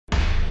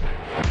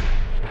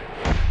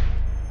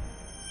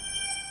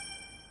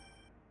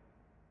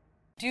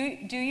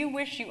Do you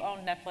wish you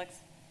owned Netflix?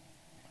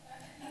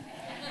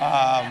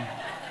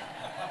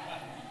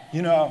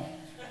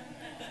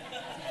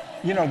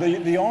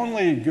 The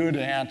only good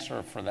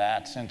answer for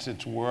that, since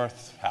it's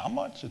worth how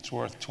much? It's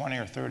worth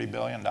 $20 or $30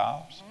 billion.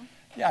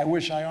 Yeah, I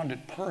wish I owned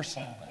it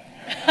personally.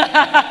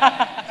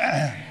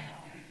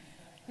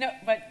 No,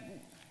 but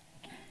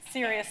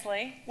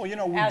seriously. Well,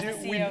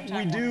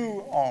 we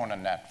do own a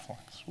Netflix.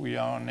 We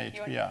own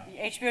HBO.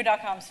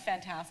 HBO.com is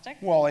fantastic.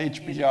 Well,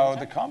 HBO,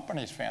 the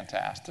company's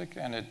fantastic,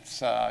 and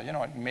it's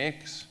it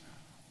makes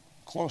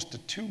close to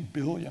 $2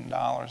 billion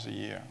a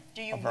year.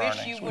 Do you of wish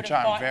earnings, you would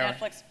have bought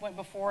Netflix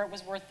before it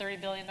was worth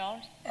 $30 billion?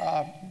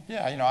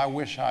 Yeah, I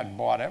wish I'd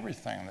bought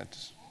everything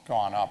that's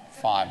gone up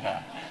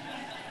 5x.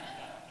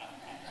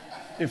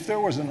 If there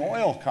was an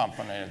oil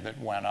company that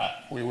went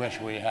up, we wish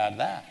we had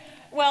that.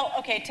 Well,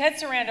 okay, Ted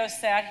Sarandos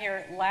sat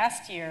here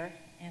last year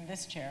in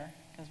this chair,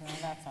 because we're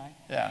on that side.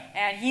 Yeah.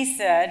 And he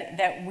said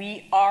that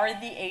we are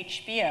the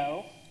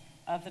HBO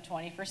of the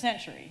 21st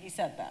century. He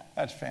said that.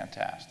 That's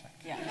fantastic.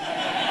 Yeah.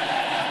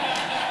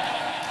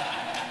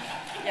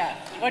 Yeah.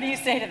 What do you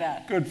say to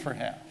that? Good for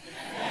him.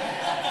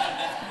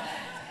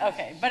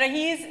 Okay, but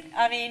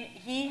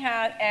he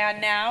had,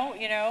 and now,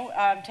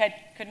 Ted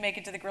couldn't make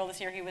it to the Grill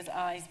this year.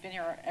 He's been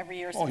here every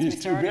year since we he's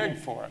too started. big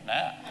for it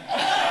now.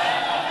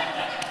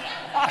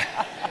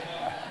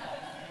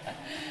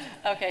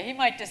 Okay, he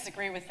might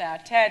disagree with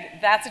that. Ted,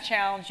 that's a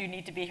challenge. You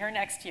need to be here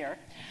next year.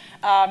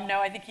 No,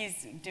 I think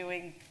he's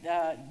filming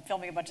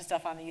a bunch of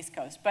stuff on the East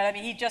Coast. But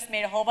he just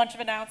made a whole bunch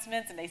of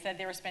announcements, and they said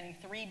they were spending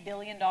 $3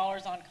 billion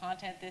on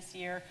content this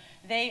year.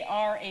 They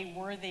are a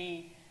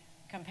worthy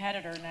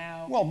competitor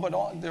now. Well,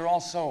 but they're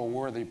also a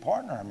worthy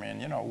partner.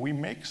 We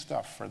make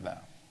stuff for them.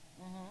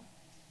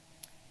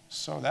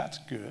 So that's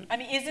good.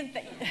 Isn't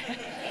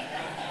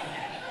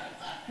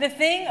the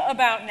thing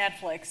about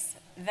Netflix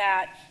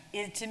that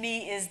to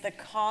me is the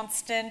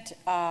constant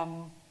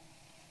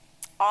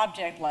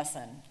object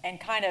lesson and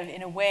kind of,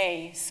 in a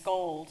way,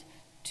 scold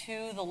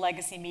to the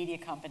legacy media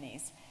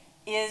companies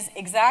is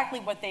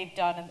exactly what they've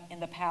done in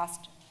the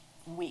past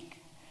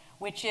week,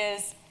 which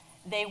is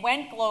they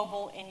went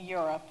global in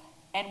Europe,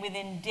 and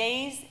within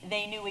days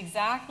they knew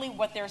exactly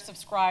what their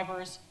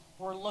subscribers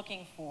were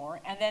looking for,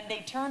 and then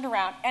they turned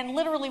around and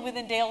literally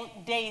within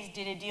days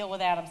did a deal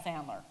with Adam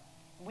Sandler.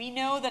 We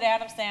know that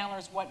Adam Sandler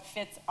is what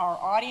fits our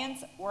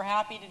audience. We're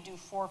happy to do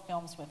 4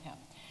 films with him.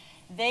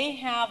 They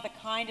have the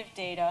kind of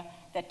data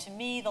that, to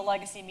me, the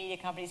legacy media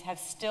companies have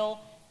still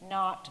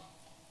not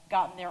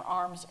gotten their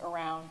arms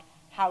around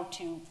how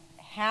to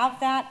have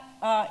that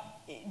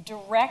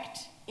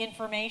direct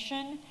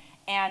information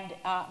and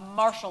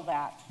marshal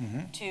that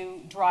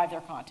to drive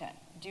their content.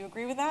 Do you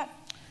agree with that?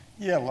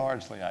 Yeah,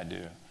 largely I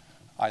do.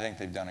 I think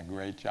they've done a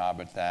great job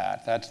at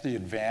that. That's the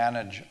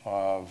advantage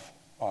of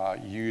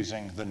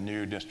using the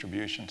new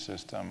distribution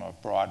system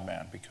of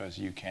broadband, because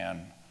you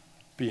can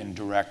be in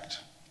direct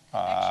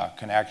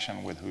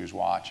connection with who's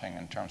watching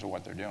in terms of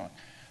what they're doing.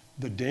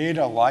 The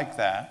data like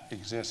that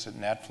exists at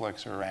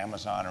Netflix or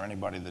Amazon or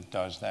anybody that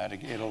does that.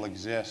 It'll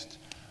exist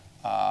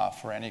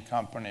for any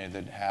company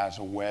that has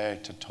a way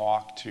to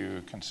talk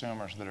to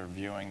consumers that are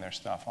viewing their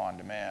stuff on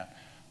demand.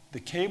 The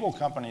cable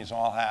companies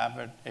all have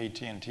it.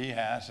 AT&T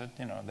has it.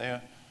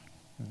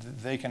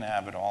 They can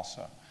have it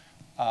also.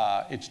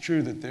 It's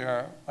true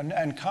that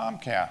and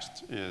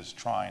Comcast is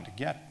trying to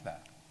get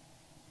that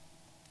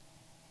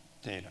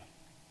data,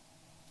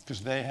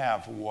 because they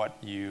have what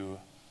you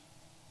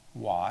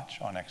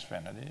watch on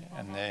Xfinity,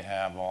 and they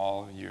have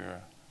all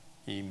your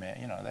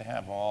email, they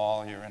have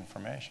all your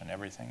information,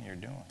 everything you're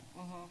doing.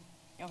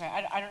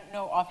 Okay, I don't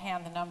know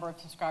offhand the number of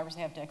subscribers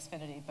they have to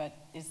Xfinity, but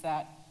is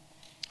that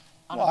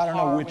well, I don't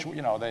know which,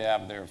 they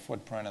have their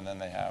footprint, and then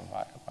they have,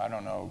 I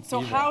don't know.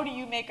 So how do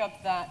you make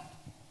up that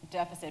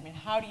deficit?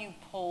 How do you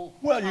pull?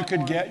 Well, you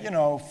could get,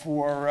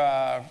 for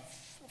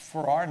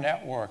our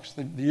networks,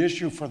 the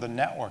issue for the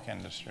network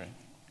industry,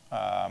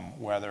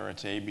 whether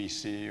it's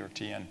ABC or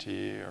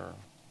TNT or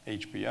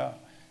HBO,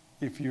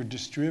 if you're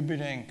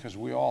distributing, because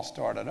we all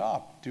started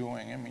up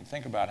doing,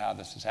 think about how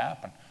this has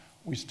happened.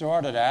 We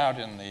started out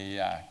in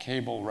the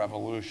cable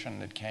revolution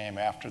that came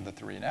after the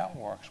 3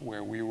 networks,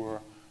 where we were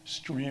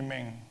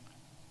streaming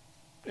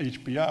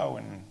HBO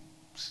and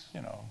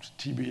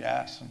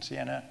TBS and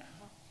CNN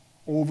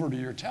over to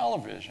your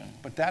television,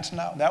 but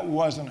that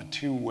wasn't a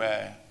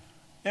 2-way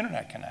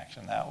internet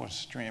connection. That was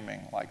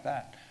streaming like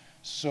that.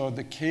 So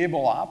the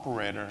cable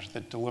operators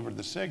that delivered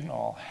the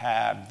signal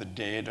had the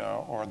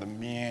data or the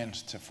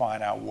means to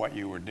find out what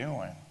you were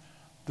doing.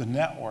 The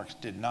networks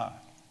did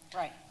not.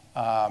 Right.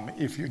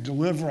 If you're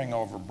delivering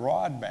over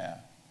broadband,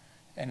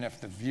 and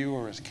if the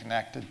viewer is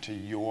connected to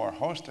your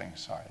hosting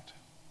site,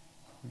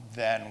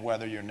 then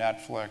whether you're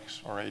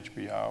Netflix or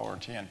HBO or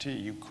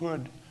TNT, you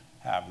could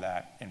have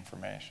that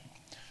information.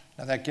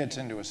 Now that gets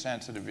into a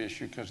sensitive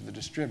issue because the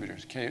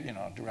distributors,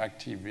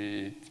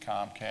 DirecTV,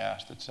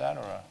 Comcast, et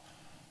cetera,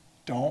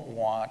 don't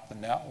want the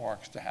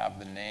networks to have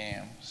the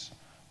names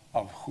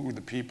of who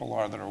the people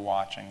are that are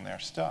watching their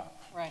stuff.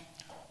 Right.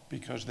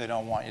 Because they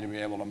don't want you to be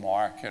able to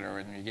market, or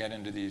you get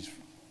into these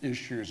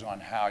issues on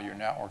how your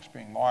network's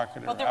being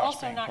marketed But or they're how it's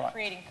also being not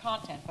creating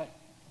content, but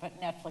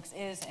Netflix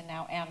is, and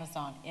now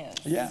Amazon is.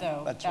 Yeah,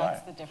 so that's that's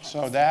right. the difference.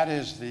 So that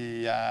is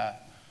the,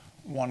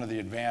 one of the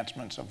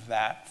advancements of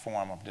that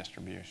form of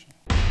distribution.